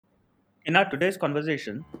In our today's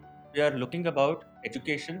conversation, we are looking about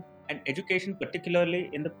education and education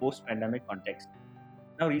particularly in the post-pandemic context.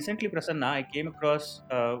 Now, recently, Prasanna, I came across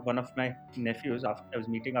one of my nephews after I was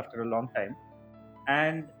meeting after a long time,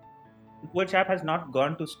 and the poor chap has not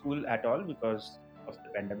gone to school at all because of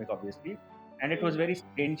the pandemic, obviously. And it was very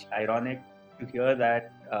strange, ironic to hear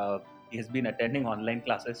that he has been attending online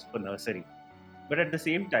classes for nursery. But at the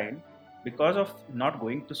same time, because of not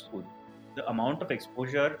going to school, the amount of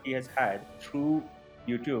exposure he has had through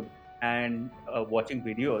YouTube and watching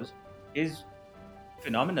videos is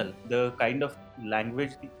phenomenal. The kind of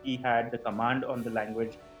language he had, the command on the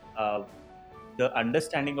language, uh, the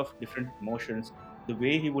understanding of different emotions, the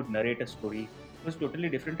way he would narrate a story was totally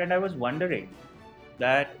different. And I was wondering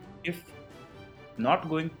that if not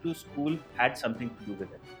going to school had something to do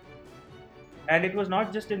with it. And it was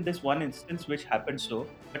not just in this one instance which happened so,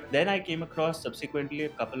 but then I came across subsequently a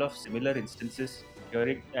couple of similar instances,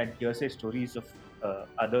 hearing and hearsay stories of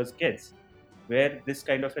others' kids, where this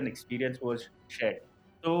kind of an experience was shared.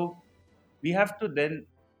 So we have to then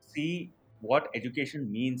see what education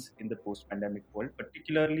means in the post pandemic world,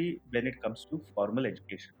 particularly when it comes to formal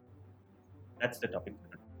education. That's the topic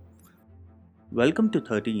for today. Welcome to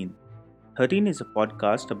 13. 13 is a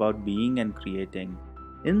podcast about being and creating.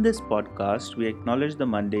 In this podcast, we acknowledge the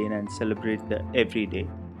mundane and celebrate the everyday.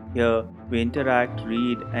 Here, we interact,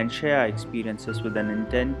 read, and share our experiences with an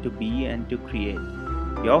intent to be and to create.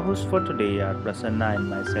 Your hosts for today are Prasanna and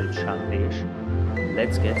myself, Shantesh.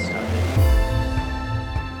 Let's get started.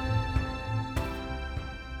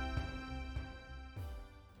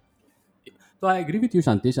 So I agree with you,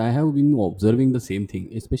 Shantish. I have been observing the same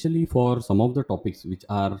thing, especially for some of the topics which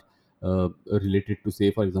are related to, say,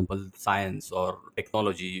 for example, science or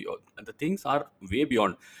technology. Or, the things are way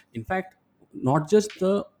beyond. In fact, not just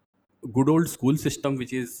the good old school system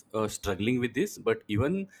which is struggling with this, but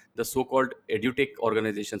even the so-called edutech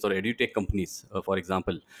organizations or edutech companies, for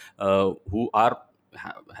example, who are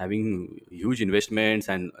having huge investments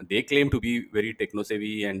and they claim to be very techno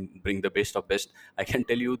savvy and bring the best of best. I can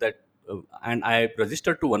tell you that, and I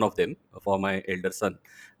registered to one of them for my elder son,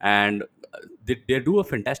 and they do a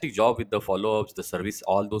fantastic job with the follow-ups, the service,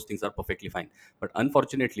 all those things are perfectly fine. But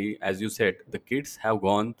unfortunately, as you said, the kids have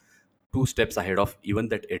gone two steps ahead of even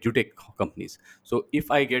that edutech companies. So if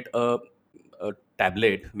I get a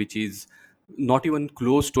tablet which is not even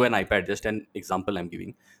close to an ipad, just an example I'm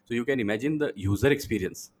giving, so you can imagine the user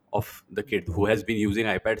experience of the kid who has been using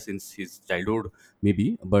ipad since his childhood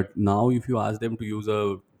maybe, but now if you ask them to use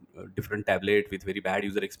a different tablet with very bad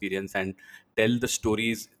user experience and tell the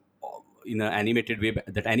stories in an animated way,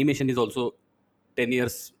 that animation is also 10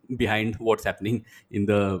 years behind what's happening in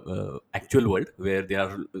the actual world, where they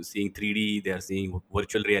are seeing 3D, they are seeing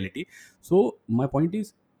virtual reality. So my point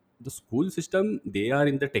is, the school system, they are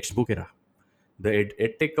in the textbook era. The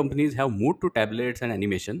ed tech companies have moved to tablets and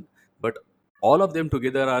animation, but all of them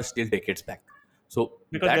together are still decades back. So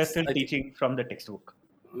Because they're that's, still I think, teaching from the textbook.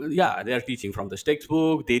 yeah, they are teaching from the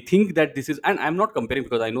textbook. They think that this is, and I'm not comparing,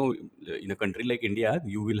 because I know in a country like India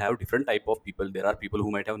you will have different type of people. There are people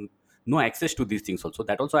who might have no access to these things also,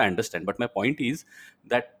 that also I understand, but my point is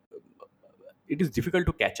that it is difficult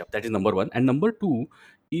to catch up. That is number one. And number two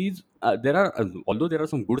is, there are, although there are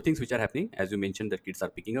some good things which are happening, as you mentioned, that kids are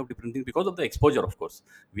picking up different things because of the exposure. Of course,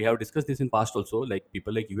 we have discussed this in past also, like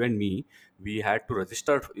people like you and me, we had to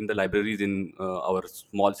register in the libraries in our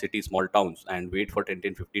small cities, small towns, and wait for 10,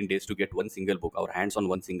 10, 15 days to get one single book, our hands on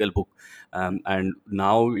one single book. And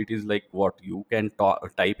now it is like, what, you can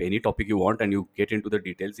type any topic you want and you get into the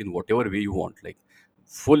details in whatever way you want, like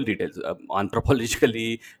full details,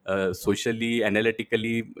 anthropologically, socially,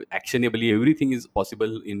 analytically, actionably, everything is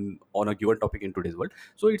possible in on a given topic in today's world.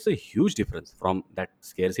 So it's a huge difference. From that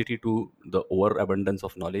scarcity to the overabundance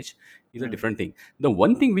of knowledge is a Hmm. different thing. The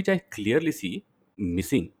one thing which I clearly see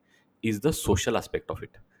missing is the social aspect of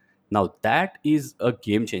it. Now that is a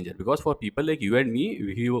game changer, because for people like you and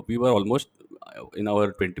me, we were almost, in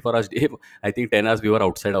our 24 hours day, I think 10 hours we were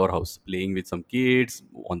outside our house playing with some kids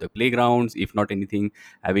on the playgrounds, if not anything,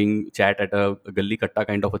 having chat at a gully katta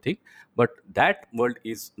kind of a thing. But that world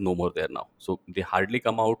is no more there now. So they hardly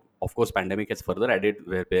come out. Of course, pandemic has further added,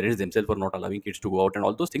 where parents themselves were not allowing kids to go out and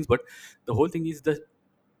all those things. But the whole thing is,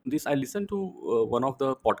 this I listened to one of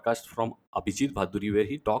the podcasts from Abhijit Bhaduri, where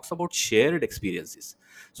he talks about shared experiences.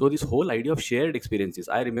 So this whole idea of shared experiences,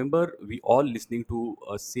 I remember we all listening to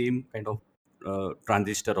a same kind of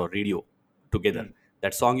transistor or radio together. Hmm.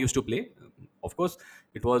 That song used to play, Of course,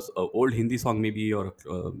 it was a old Hindi song maybe, or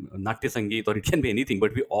Natya Sangeet, or it can be anything,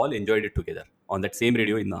 but we all enjoyed it together on that same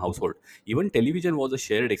radio in the household. Even television was a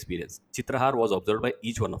shared experience. Chitrahar was observed by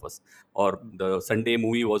each one of us, or the Sunday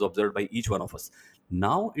movie was observed by each one of us.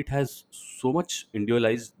 Now it has so much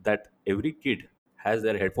individualized that every kid has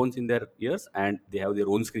their headphones in their ears and they have their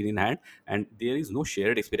own screen in hand, and there is no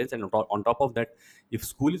shared experience. And on top of that, if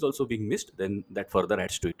school is also being missed, then that further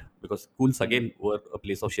adds to it, because schools Mm. again were a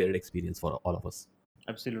place of shared experience for all of us.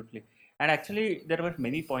 Absolutely. And actually, there were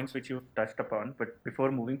many points which you touched upon. But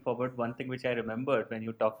before moving forward, one thing which I remembered when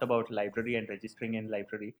you talked about library and registering in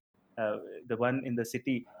library, uh, the one in the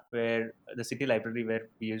city where the city library where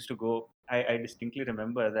we used to go, I distinctly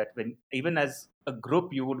remember that when even as a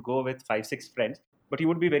group, you would go with five, six friends, but you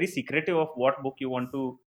would be very secretive of what book you want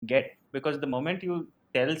to get, because the moment you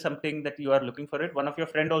tell something that you are looking for it, one of your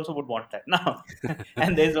friend also would want that now.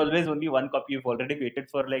 And there's always only one copy. You've already waited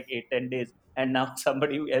for like 8, 10 days, and now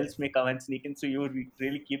somebody else may come and sneak in, so you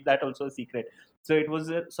really keep that also a secret. So it was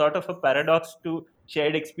a sort of a paradox to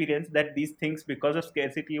shared experience, that these things, because of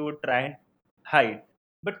scarcity, you would try and hide.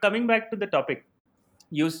 But coming back to the topic,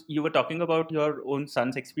 you were talking about your own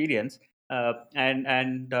son's experience,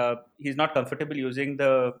 and he's not comfortable using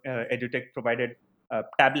the edutech provided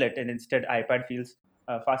tablet, and instead iPad feels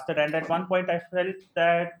faster. And at one point I felt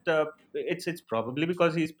that it's probably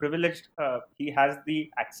because he's privileged, he has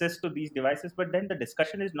the access to these devices. But then the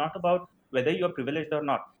discussion is not about whether you're privileged or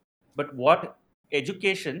not, but what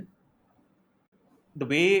education, the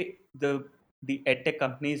way the edtech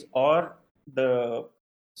companies or the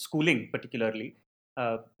schooling particularly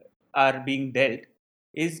uh, are being dealt,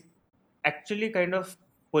 is actually kind of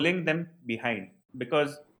pulling them behind,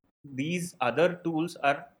 because these other tools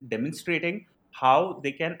are demonstrating how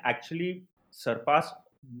they can actually surpass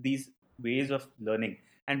these ways of learning.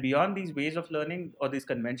 And beyond these ways of learning, or these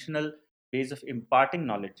conventional ways of imparting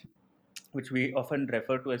knowledge, which we often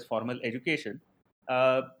refer to as formal education,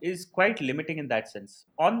 is quite limiting in that sense.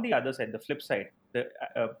 On the other side, the flip side, the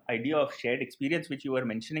idea of shared experience, which you were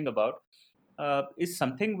mentioning about, is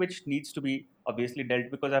something which needs to be obviously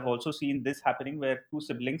dealt, because I've also seen this happening where two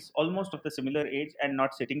siblings almost of the similar age and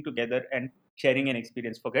not sitting together and sharing an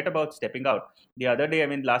experience. Forget about stepping out. The other day, I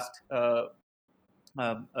mean, last a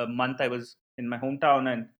month, I was in my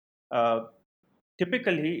hometown, and uh,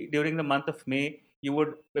 typically during the month of May, you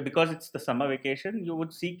would, because it's the summer vacation, you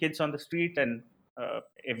would see kids on the street, and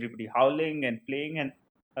everybody howling and playing, and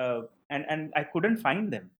I couldn't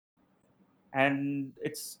find them. And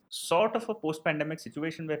it's sort of a post-pandemic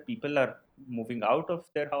situation where people are moving out of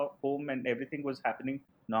their home, and everything was happening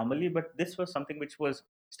normally, but this was something which was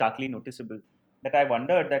starkly noticeable, that I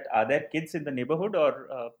wondered that are there kids in the neighborhood,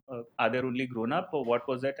 or are there only grown up, or what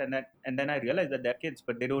was it. And then I realized that they're kids,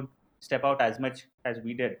 but they don't step out as much as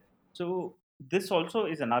we did. So this also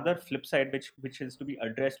is another flip side, which is to be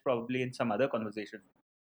addressed probably in some other conversation.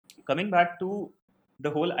 Coming back to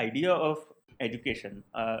the whole idea of education,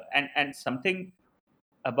 and something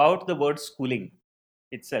about the word schooling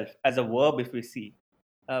itself as a verb, if we see,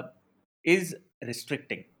 uh, is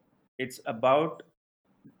restricting. It's about,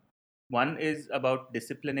 one is about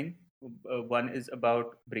disciplining, one is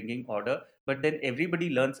about bringing order, but then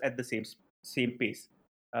everybody learns at the same pace.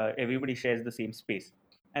 Everybody shares the same space,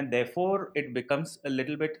 and therefore it becomes a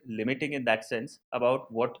little bit limiting in that sense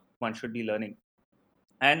about what one should be learning.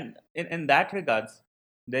 And in that regards,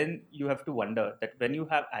 then you have to wonder that when you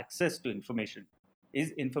have access to information,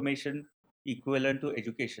 is information equivalent to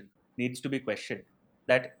education, needs to be questioned.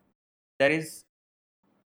 That there is,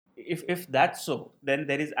 if that's so, then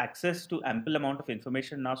there is access to ample amount of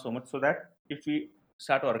information now, so much so that if we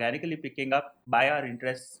start organically picking up by our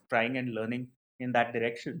interests, trying and learning in that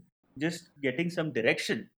direction, just getting some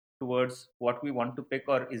direction towards what we want to pick,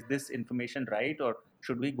 or is this information right, or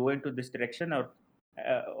should we go into this direction,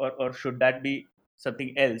 or should that be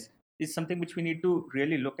something else, is something which we need to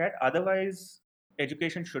really look at. Otherwise,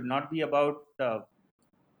 education should not be about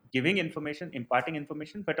giving information, imparting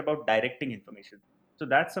information, but about directing information. So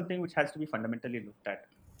that's something which has to be fundamentally looked at.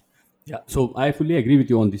 Yeah, so I fully agree with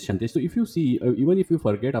you on this, Shantesh. So if you see, even if you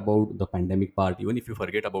forget about the pandemic part, even if you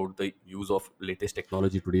forget about the use of latest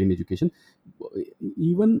technology today in education,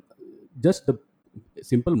 even just the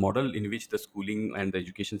simple model in which the schooling and the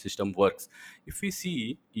education system works, if we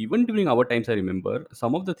see, even during our times, I remember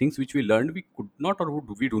some of the things which we learned we could not, or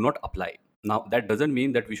we do not apply. Now that doesn't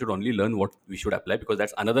mean that we should only learn what we should apply, because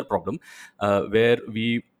that's another problem, where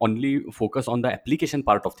we only focus on the application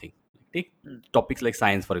part of thing. Take Mm, topics like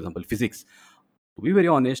science, for example, physics. To be very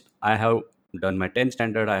honest, I have done my 10th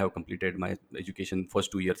standard. I have completed my education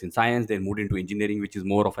first 2 years in science, then moved into engineering, which is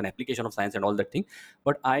more of an application of science and all that thing.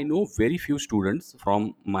 But I know very few students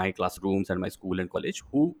from my classrooms and my school and college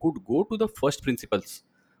who could go to the first principles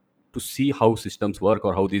to see how systems work,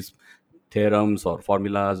 or how these theorems or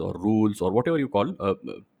formulas or rules or whatever you call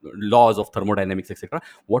laws of thermodynamics, etc.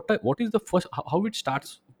 What is the first, how it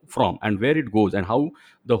starts from and where it goes, and how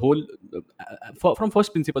the whole from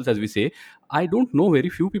first principles, as we say. I don't know, very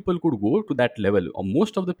few people could go to that level.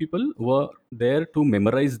 Most of the people were there to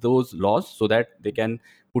memorize those laws so that they can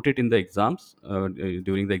put it in the exams,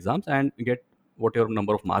 during the exams, and get whatever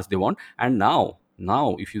number of marks they want. And now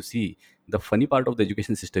if you see, the funny part of the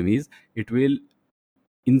education system is, it will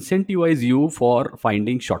incentivize you for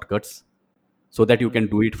finding shortcuts so that you can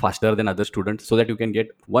Hmm. do it faster than other students, so that you can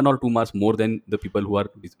get 1 or 2 marks more than the people who are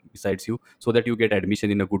besides you, so that you get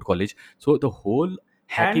admission in a good college. So the whole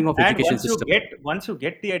hacking of And education system. once you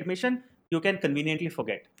get the admission, you can conveniently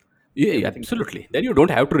forget Yeah, yeah, everything else. absolutely. Then you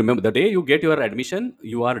don't have to remember. The day you get your admission,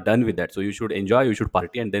 you are done with that. So you should enjoy, you should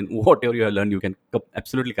party, and then whatever you have learned, you can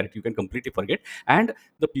absolutely correct. You can completely forget. And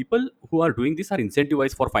the people who are doing this are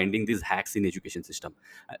incentivized for finding these hacks in education system.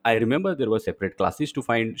 I remember there were separate classes to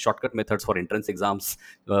find shortcut methods for entrance exams.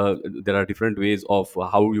 There are different ways of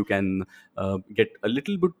how you can get a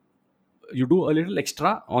little bit. You do a little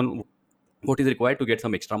extra on what is required to get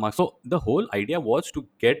some extra marks. So the whole idea was to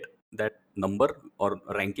get that number or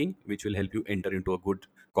ranking which will help you enter into a good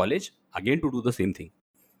college, again to do the same thing.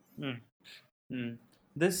 Hmm. Hmm.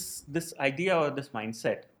 This idea or this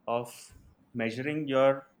mindset of measuring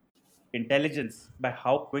your intelligence by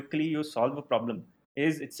how quickly you solve a problem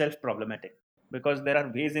is itself problematic, because there are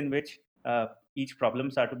ways in which each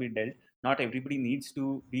problems are to be dealt. Not everybody needs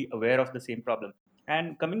to be aware of the same problem.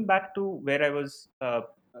 And coming back to where I was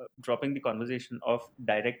dropping the conversation of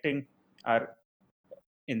directing our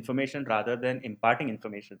information rather than imparting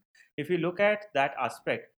information, if you look at that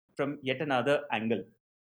aspect from yet another angle,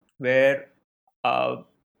 where uh,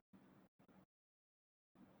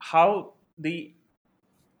 how the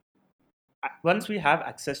once we have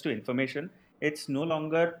access to information, it's no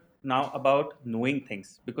longer now about knowing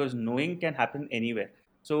things, because knowing can happen anywhere.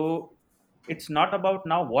 So it's not about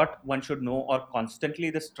now what one should know, or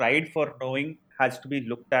constantly the stride for knowing has to be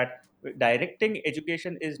looked at. Directing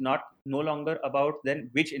education is not no longer about then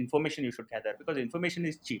which information you should gather, because information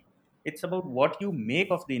is cheap. It's about what you make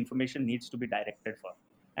of the information needs to be directed for.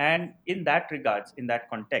 And in that regards, in that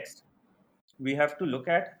context, we have to look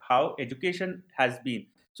at how education has been.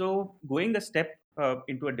 So, going a step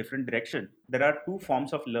into a different direction, there are two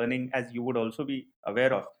forms of learning, as you would also be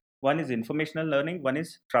aware of. One is informational learning, one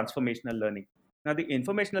is transformational learning. Now, the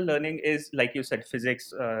informational learning is, like you said,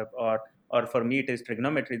 physics, or for me, it is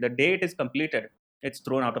trigonometry. The day it is completed, it's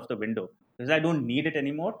thrown out of the window because I don't need it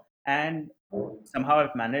anymore. And somehow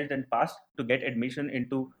I've managed and passed to get admission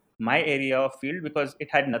into my area of field, because it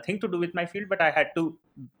had nothing to do with my field, but I had to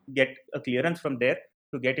get a clearance from there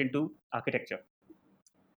to get into architecture.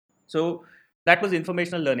 So that was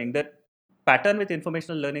informational learning. The pattern with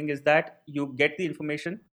informational learning is that you get the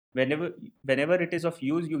information whenever it is of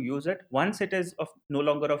use, you use it. Once it is of no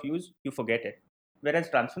longer of use, you forget it. Whereas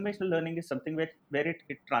transformational learning is something where it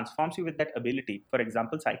transforms you with that ability. For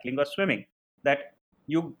example, cycling or swimming, that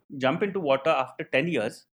you jump into water after 10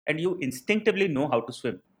 years and you instinctively know how to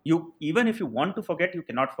swim. You, even if you want to forget, you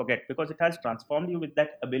cannot forget, because it has transformed you with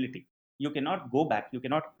that ability. You cannot go back, you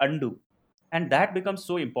cannot undo. And that becomes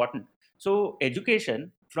so important. So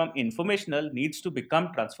education from informational needs to become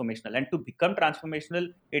transformational, and to become transformational,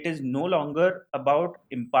 it is no longer about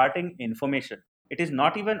imparting information. It is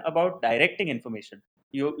not even about directing information.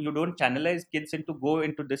 You don't channelize kids into go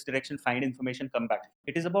into this direction, find information, come back.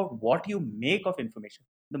 It is about what you make of information.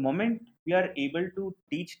 The moment we are able to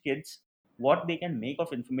teach kids what they can make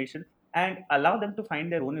of information and allow them to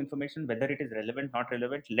find their own information, whether it is relevant, not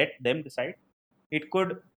relevant, let them decide, it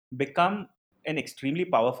could become an extremely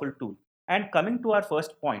powerful tool. And coming to our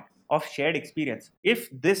first point of shared experience, if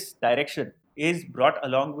this direction is brought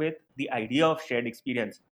along with the idea of shared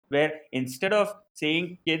experience, where instead of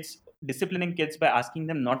saying kids, disciplining kids by asking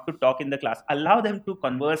them not to talk in the class, allow them to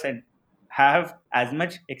converse and have as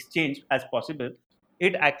much exchange as possible,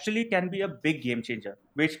 it actually can be a big game changer,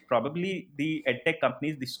 which probably the edtech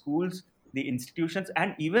companies, the schools, the institutions,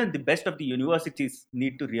 and even the best of the universities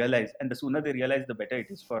need to realize. And the sooner they realize, the better it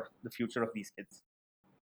is for the future of these kids.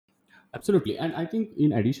 Absolutely. And I think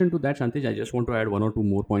in addition to that, Shantesh, I just want to add 1 or 2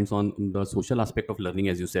 more points on the social aspect of learning,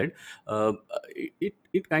 as you said.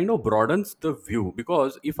 It kind of broadens the view,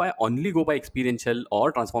 because if I only go by experiential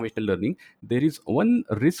or transformational learning, there is one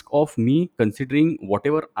risk of me considering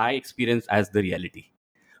whatever I experience as the reality.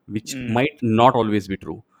 which Mm. might not always be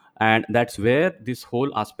true. And that's where this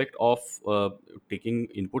whole aspect of taking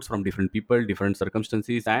inputs from different people, different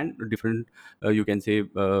circumstances, and different you can say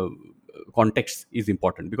contexts is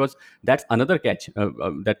important, because that's another catch,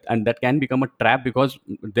 that can become a trap, because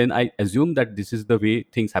then I assume that this is the way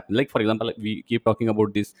things happen. Like, for example, we keep talking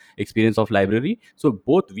about this experience of library, so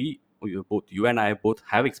both you and I both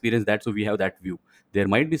have experienced that, so we have that view. There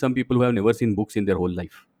might be some people who have never seen books in their whole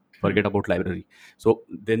life, forget about library. So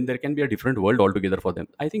then there can be a different world altogether for them.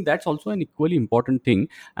 I think that's also an equally important thing,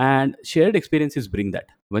 and shared experiences bring that.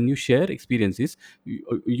 When you share experiences,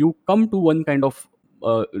 you come to one kind of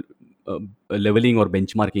uh, uh, leveling or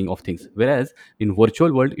benchmarking of things, whereas in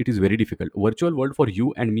virtual world it is very difficult. Virtual world for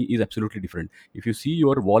you and me is absolutely different. If you see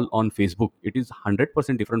your wall on Facebook, it is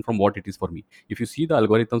 100% different from what it is for me. If you see the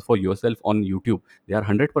algorithms for yourself on YouTube, they are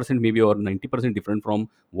 100% maybe or 90% different from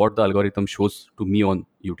what the algorithm shows to me on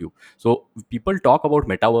YouTube. So people talk about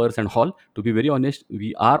metaverse and all. To be very honest,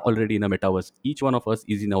 we are already in a metaverse. Each one of us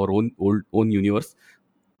is in our own universe,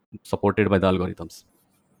 supported by the algorithms.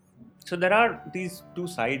 So there are these two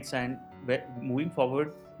sides, and moving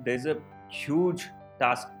forward, there's a huge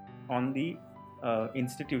task on the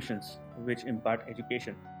institutions which impart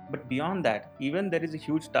education. But beyond that, even there is a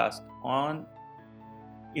huge task on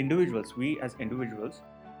individuals, we as individuals,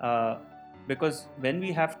 uh, because when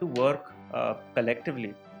we have to work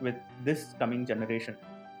collectively with this coming generation,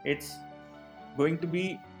 it's going to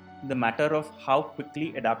be the matter of how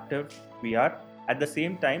quickly adaptive we are, at the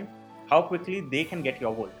same time how quickly they can get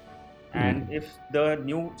your world. And Mm. if the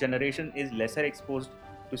new generation is lesser exposed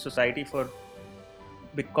to society for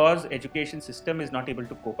because education system is not able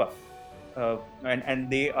to cope up, and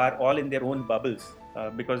they are all in their own bubbles,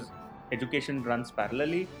 because education runs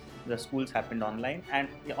parallelly, the schools happened online, and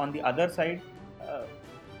on the other side, uh,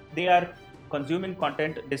 they are consuming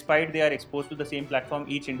content despite they are exposed to the same platform.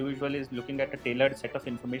 Each individual is looking at a tailored set of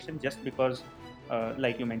information just because,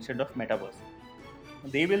 like you mentioned, of metaverse.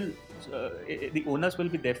 They will the onus will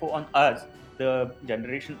be therefore on us, the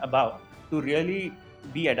generation above, to really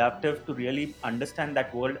be adaptive, to really understand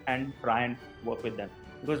that world and try and work with them,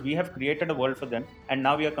 because we have created a world for them and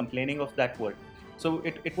now we are complaining of that world. So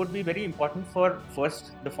it would be very important for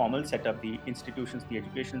first the formal setup, the institutions, the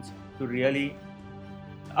educations, to really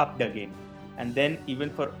up their game, and then even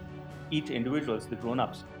for each individuals, the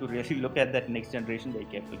grown-ups, to really look at that next generation very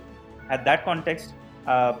carefully. At that context,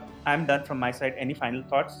 I'm done from my side. Any final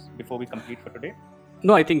thoughts before we complete for today?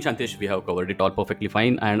 No, I think, Shantesh, we have covered it all perfectly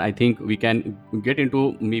fine, and I think we can get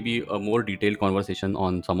into maybe a more detailed conversation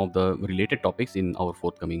on some of the related topics in our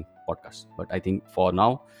forthcoming podcast. But I think for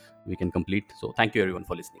now we can complete. So thank you everyone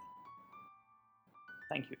for listening.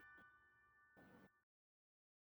 Thank you.